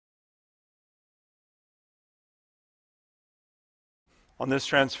On this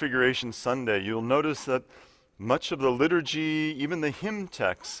Transfiguration Sunday, you'll notice that much of the liturgy, even the hymn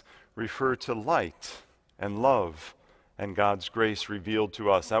texts, refer to light and love and God's grace revealed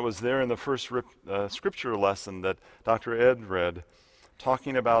to us. That was there in the first scripture lesson that Dr. Ed read,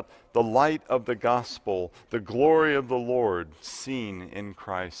 talking about the light of the gospel, the glory of the Lord seen in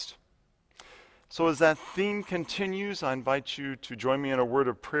Christ. So as that theme continues, I invite you to join me in a word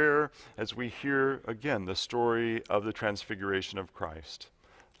of prayer as we hear again the story of the Transfiguration of Christ.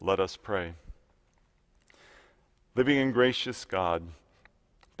 Let us pray. Living and gracious God,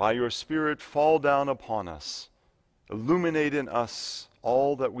 by your Spirit fall down upon us, illuminate in us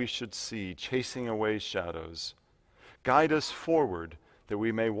all that we should see, chasing away shadows. Guide us forward that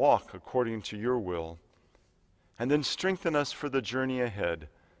we may walk according to your will, and then strengthen us for the journey ahead,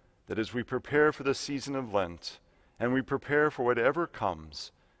 that as we prepare for the season of Lent, and we prepare for whatever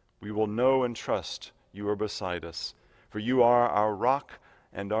comes, we will know and trust you are beside us, for you are our rock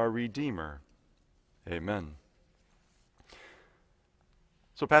and our Redeemer. Amen.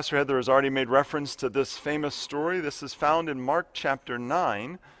 So Pastor Heather has already made reference to this famous story. This is found in Mark chapter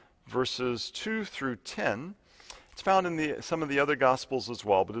 9, verses 2 through 10. It's found in some of the other Gospels as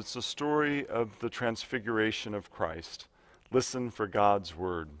well, but it's the story of the Transfiguration of Christ. Listen for God's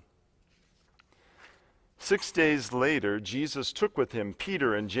word. 6 days later, Jesus took with him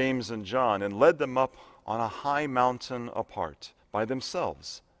Peter and James and John and led them up on a high mountain apart by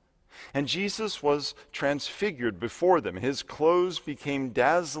themselves. And Jesus was transfigured before them. His clothes became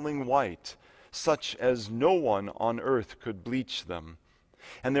dazzling white, such as no one on earth could bleach them.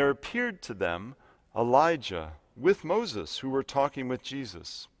 And there appeared to them Elijah with Moses, who were talking with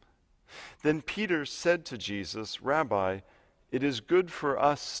Jesus. Then Peter said to Jesus, "Rabbi, it is good for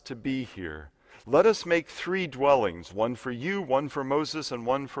us to be here. Let us make 3 dwellings, one for you, one for Moses, and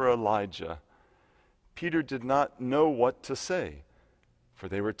one for Elijah." Peter did not know what to say, for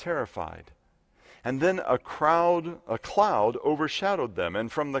they were terrified. And then a cloud overshadowed them,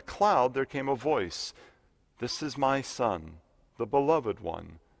 and from the cloud there came a voice, "This is my Son, the beloved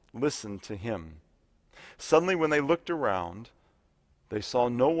one. Listen to him." Suddenly when they looked around, they saw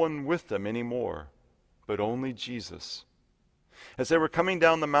no one with them anymore, but only Jesus. As they were coming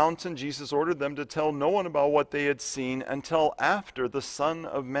down the mountain, Jesus ordered them to tell no one about what they had seen until after the Son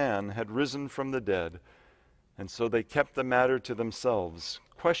of Man had risen from the dead. And so they kept the matter to themselves,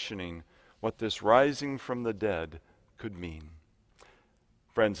 questioning what this rising from the dead could mean.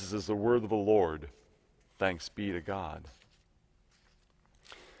 Friends, this is the word of the Lord. Thanks be to God.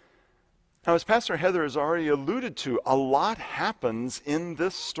 Now, as Pastor Heather has already alluded to, a lot happens in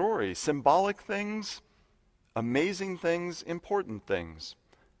this story. Symbolic things, amazing things, important things.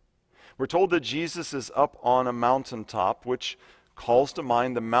 We're told that Jesus is up on a mountaintop, which calls to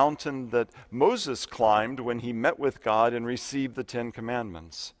mind the mountain that Moses climbed when he met with God and received the 10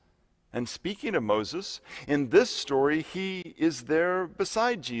 Commandments. And speaking of Moses, in this story, he is there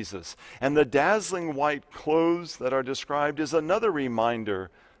beside Jesus. And the dazzling white clothes that are described is another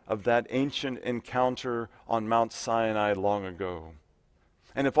reminder of that ancient encounter on Mount Sinai long ago.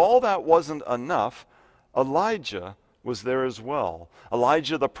 And if all that wasn't enough, Elijah was there as well.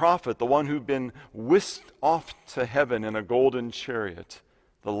 Elijah the prophet, the one who'd been whisked off to heaven in a golden chariot,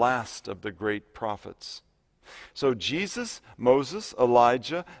 the last of the great prophets. So Jesus, Moses,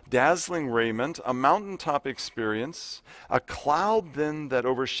 Elijah, dazzling raiment, a mountaintop experience, a cloud then that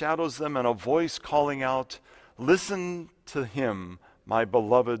overshadows them, and a voice calling out, "Listen to him, my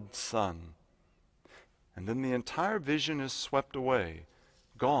beloved Son." And then the entire vision is swept away,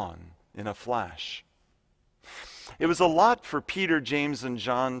 gone in a flash. It was a lot for Peter, James, and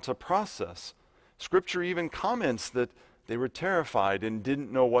John to process. Scripture even comments that they were terrified and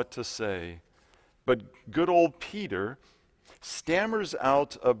didn't know what to say. But good old Peter stammers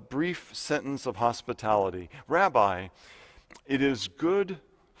out a brief sentence of hospitality. "Rabbi, it is good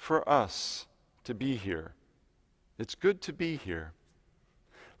for us to be here." It's good to be here.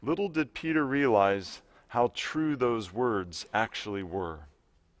 Little did Peter realize how true those words actually were.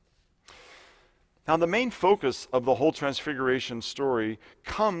 Now, the main focus of the whole Transfiguration story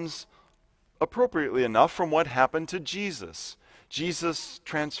comes, appropriately enough, from what happened to Jesus. Jesus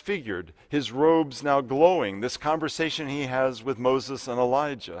transfigured, his robes now glowing, this conversation he has with Moses and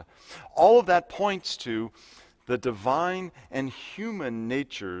Elijah. All of that points to the divine and human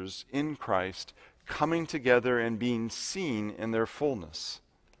natures in Christ coming together and being seen in their fullness.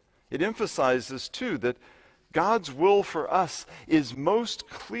 It emphasizes, too, that God's will for us is most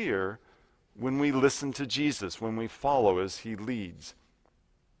clear when we listen to Jesus, when we follow as he leads.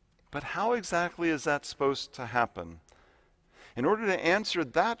 But how exactly is that supposed to happen? In order to answer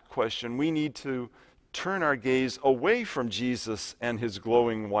that question, we need to turn our gaze away from Jesus and his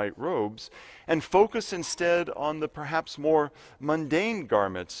glowing white robes and focus instead on the perhaps more mundane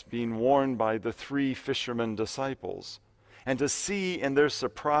garments being worn by the three fishermen disciples, and to see in their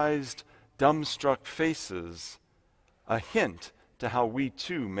surprised, dumbstruck faces a hint to how we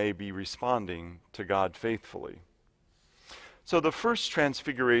too may be responding to God faithfully. So the first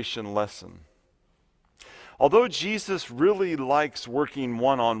transfiguration lesson. Although Jesus really likes working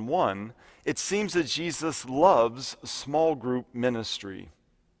one-on-one, it seems that Jesus loves small group ministry.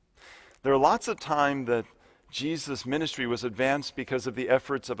 There are lots of times that Jesus' ministry was advanced because of the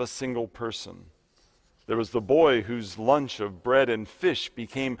efforts of a single person. There was the boy whose lunch of bread and fish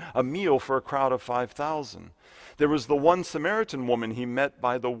became a meal for a crowd of 5,000. There was the one Samaritan woman he met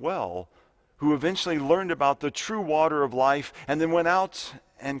by the well, who eventually learned about the true water of life and then went out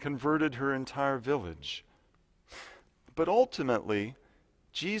and converted her entire village. But ultimately,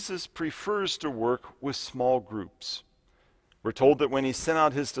 Jesus prefers to work with small groups. We're told that when he sent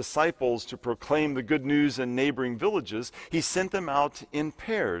out his disciples to proclaim the good news in neighboring villages, he sent them out in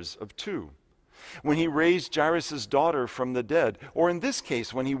pairs of 2. When he raised Jairus' daughter from the dead, or in this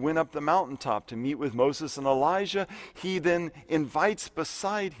case, when he went up the mountaintop to meet with Moses and Elijah, he then invites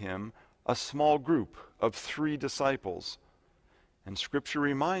beside him a small group of 3 disciples. And Scripture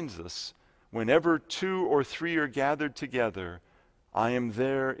reminds us, whenever 2 or 3 are gathered together, I am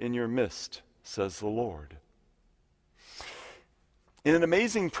there in your midst, says the Lord. In an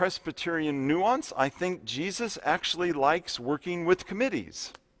amazing Presbyterian nuance, I think Jesus actually likes working with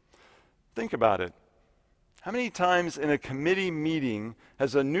committees. Think about it. How many times in a committee meeting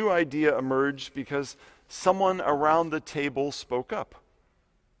has a new idea emerged because someone around the table spoke up?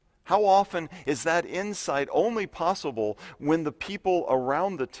 How often is that insight only possible when the people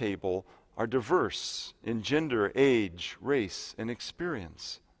around the table are diverse in gender, age, race, and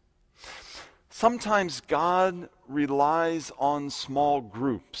experience? Sometimes God relies on small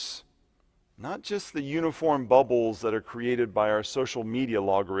groups, not just the uniform bubbles that are created by our social media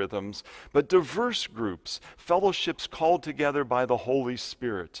logarithms, but diverse groups, fellowships called together by the Holy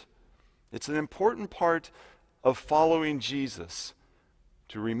Spirit. It's an important part of following Jesus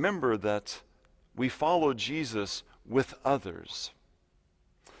to remember that we follow Jesus with others.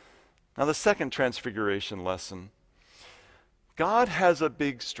 Now, the second transfiguration lesson. God has a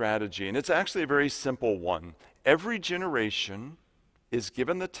big strategy, and it's actually a very simple one. Every generation is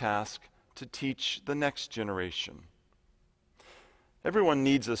given the task to teach the next generation. Everyone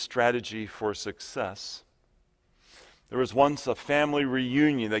needs a strategy for success. There was once a family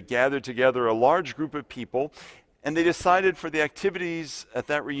reunion that gathered together a large group of people, and they decided for the activities at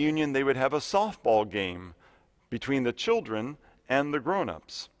that reunion they would have a softball game between the children and the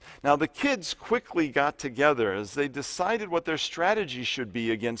grown-ups. Now, the kids quickly got together. As they decided what their strategy should be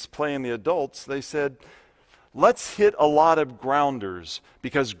against playing the adults, they said, let's hit a lot of grounders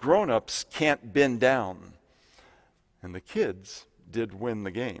because grown-ups can't bend down. And the kids did win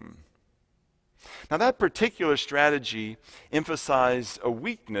the game. Now, that particular strategy emphasized a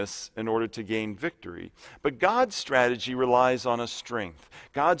weakness in order to gain victory. But God's strategy relies on a strength.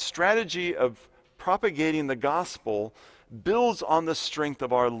 God's strategy of propagating the gospel builds on the strength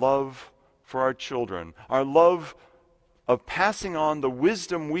of our love for our children, our love of passing on the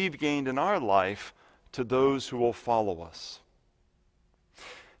wisdom we've gained in our life to those who will follow us.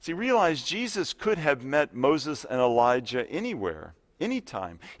 See, realize Jesus could have met Moses and Elijah anywhere,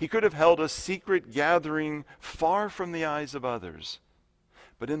 anytime. He could have held a secret gathering far from the eyes of others.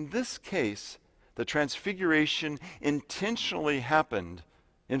 But in this case, the transfiguration intentionally happened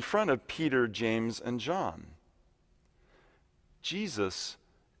in front of Peter, James, and John. Jesus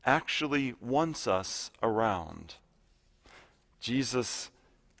actually wants us around. Jesus,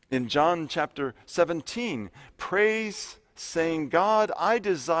 in John chapter 17, prays, saying, God, I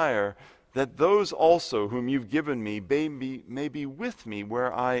desire that those also whom you've given me may be with me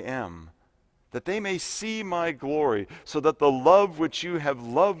where I am, that they may see my glory, so that the love which you have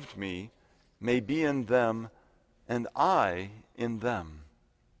loved me may be in them, and I in them.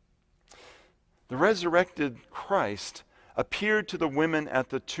 The resurrected Christ appeared to the women at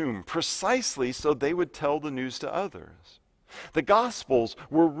the tomb precisely so they would tell the news to others. The Gospels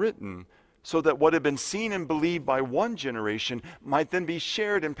were written so that what had been seen and believed by one generation might then be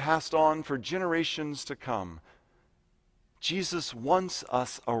shared and passed on for generations to come. Jesus wants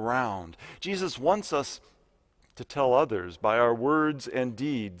us around. Jesus wants us to tell others by our words and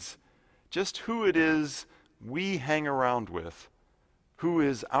deeds just who it is we hang around with, who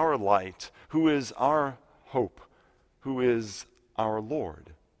is our light, who is our hope, who is our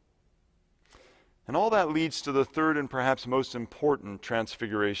Lord. And all that leads to the third and perhaps most important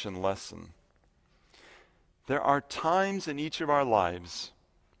transfiguration lesson. There are times in each of our lives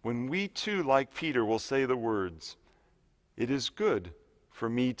when we too, like Peter, will say the words, "It is good for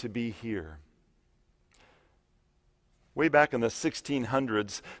me to be here." Way back in the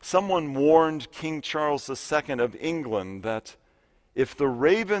 1600s, someone warned King Charles II of England that if the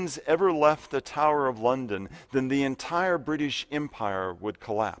ravens ever left the Tower of London, then the entire British Empire would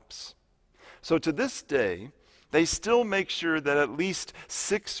collapse. So to this day, they still make sure that at least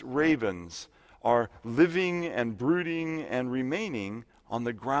 6 ravens are living and brooding and remaining on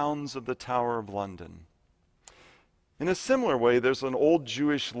the grounds of the Tower of London. In a similar way, there's an old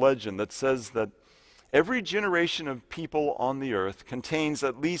Jewish legend that says that every generation of people on the earth contains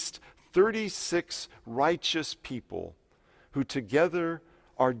at least 36 righteous people who together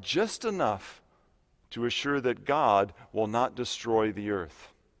are just enough to assure that God will not destroy the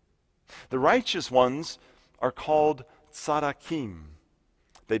earth. The righteous ones are called tzaddakim.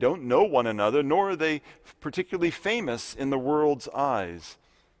 They don't know one another, nor are they particularly famous in the world's eyes.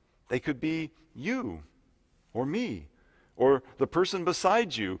 They could be you or me, or the person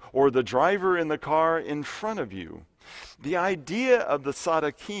beside you, or the driver in the car in front of you. The idea of the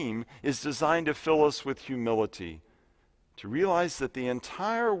tzaddakim is designed to fill us with humility, to realize that the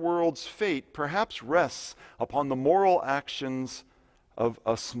entire world's fate perhaps rests upon the moral actions of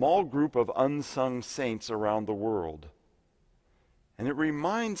a small group of unsung saints around the world. And it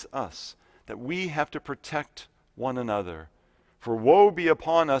reminds us that we have to protect one another. For woe be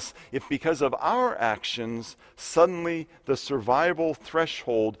upon us if because of our actions, suddenly the survival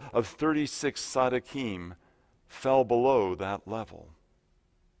threshold of 36 tzaddakim fell below that level.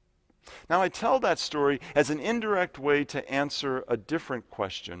 Now I tell that story as an indirect way to answer a different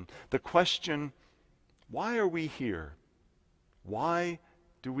question. The question, why are we here? Why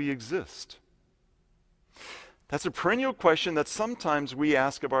do we exist? That's a perennial question that sometimes we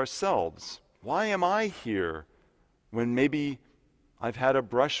ask of ourselves. Why am I here when maybe I've had a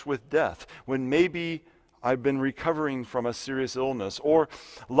brush with death, when maybe I've been recovering from a serious illness, or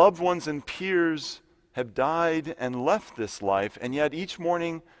loved ones and peers have died and left this life, and yet each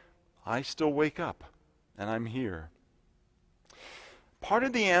morning I still wake up and I'm here? Part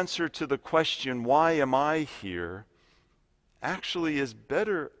of the answer to the question, why am I here, actually is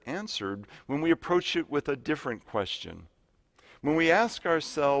better answered when we approach it with a different question. When we ask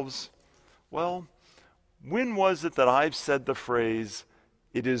ourselves, well, when was it that I've said the phrase,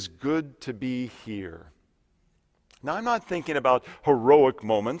 "It is good to be here"? Now, I'm not thinking about heroic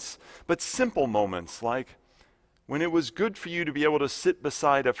moments, but simple moments like when it was good for you to be able to sit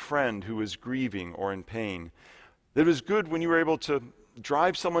beside a friend who was grieving or in pain. It was good when you were able to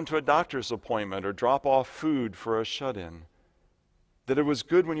drive someone to a doctor's appointment or drop off food for a shut-in. That it was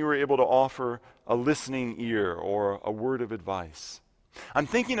good when you were able to offer a listening ear or a word of advice. I'm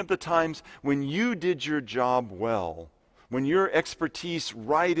thinking of the times when you did your job well, when your expertise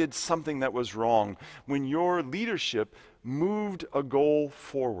righted something that was wrong, when your leadership moved a goal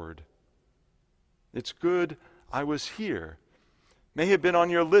forward. It's good I was here. May have been on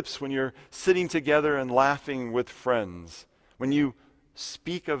your lips when you're sitting together and laughing with friends, when you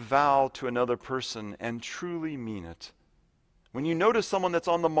speak a vow to another person and truly mean it. When you notice someone that's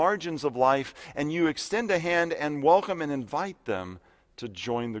on the margins of life and you extend a hand and welcome and invite them to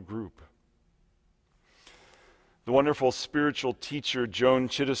join the group. The wonderful spiritual teacher Joan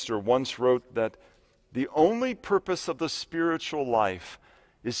Chittister once wrote that the only purpose of the spiritual life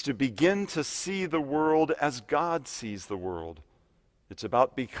is to begin to see the world as God sees the world. It's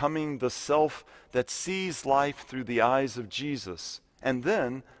about becoming the self that sees life through the eyes of Jesus, and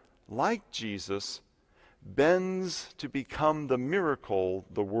then, like Jesus, bends to become the miracle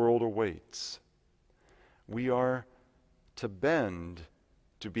the world awaits. We are to bend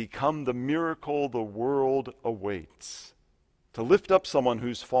to become the miracle the world awaits. To lift up someone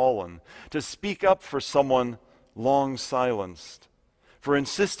who's fallen. To speak up for someone long silenced. For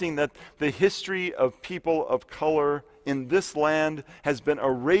insisting that the history of people of color in this land has been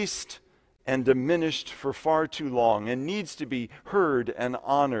erased and diminished for far too long and needs to be heard and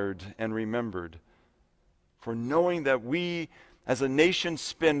honored and remembered. For knowing that we as a nation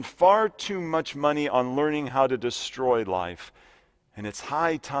spend far too much money on learning how to destroy life, and it's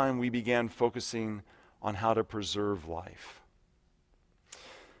high time we began focusing on how to preserve life.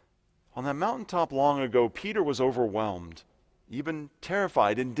 On that mountaintop long ago, Peter was overwhelmed, even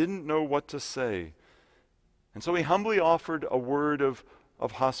terrified, and didn't know what to say. And so he humbly offered a word of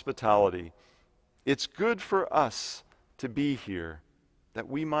hospitality. It's good for us to be here, that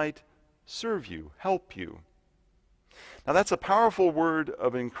we might serve you, help you. Now, that's a powerful word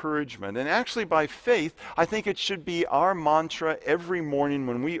of encouragement. And actually, by faith, I think it should be our mantra every morning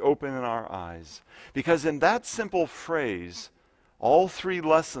when we open our eyes. Because in that simple phrase, all three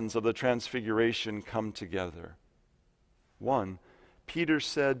lessons of the Transfiguration come together. One, Peter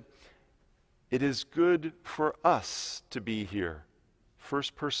said, "It is good for us to be here."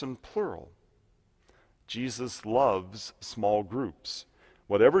 First person plural. Jesus loves small groups.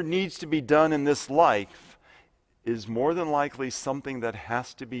 Whatever needs to be done in this life is more than likely something that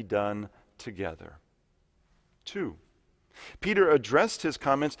has to be done together. Two, Peter addressed his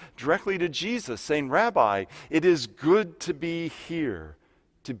comments directly to Jesus, saying, "Rabbi, it is good to be here,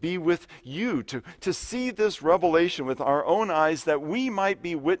 to be with you, to see this revelation with our own eyes, that we might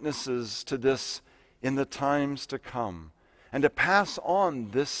be witnesses to this in the times to come, and to pass on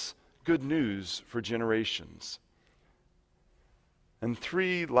this good news for generations." And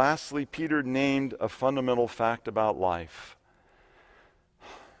three, lastly, Peter named a fundamental fact about life.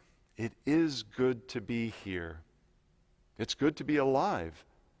 It is good to be here. It's good to be alive.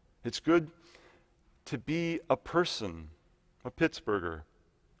 It's good to be a person, a Pittsburgher,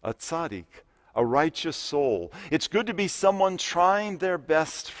 a tzaddik, a righteous soul. It's good to be someone trying their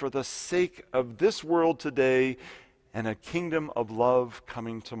best for the sake of this world today and a kingdom of love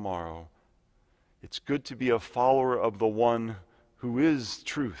coming tomorrow. It's good to be a follower of the one who is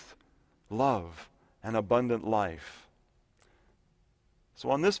truth, love, and abundant life. So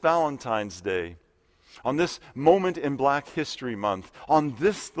on this Valentine's Day, on this moment in Black History Month, on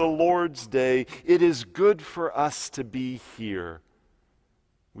this the Lord's Day, it is good for us to be here.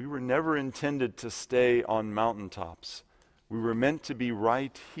 We were never intended to stay on mountaintops. We were meant to be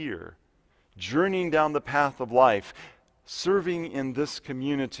right here, journeying down the path of life, serving in this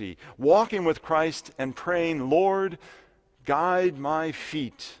community, walking with Christ and praying, "Lord, guide my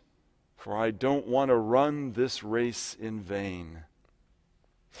feet, for I don't want to run this race in vain."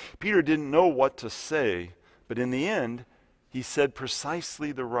 Peter didn't know what to say, but in the end, he said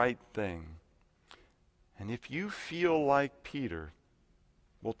precisely the right thing. And if you feel like Peter,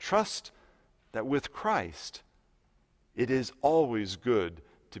 well, trust that with Christ, it is always good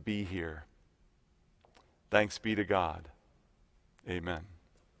to be here. Thanks be to God. Amen.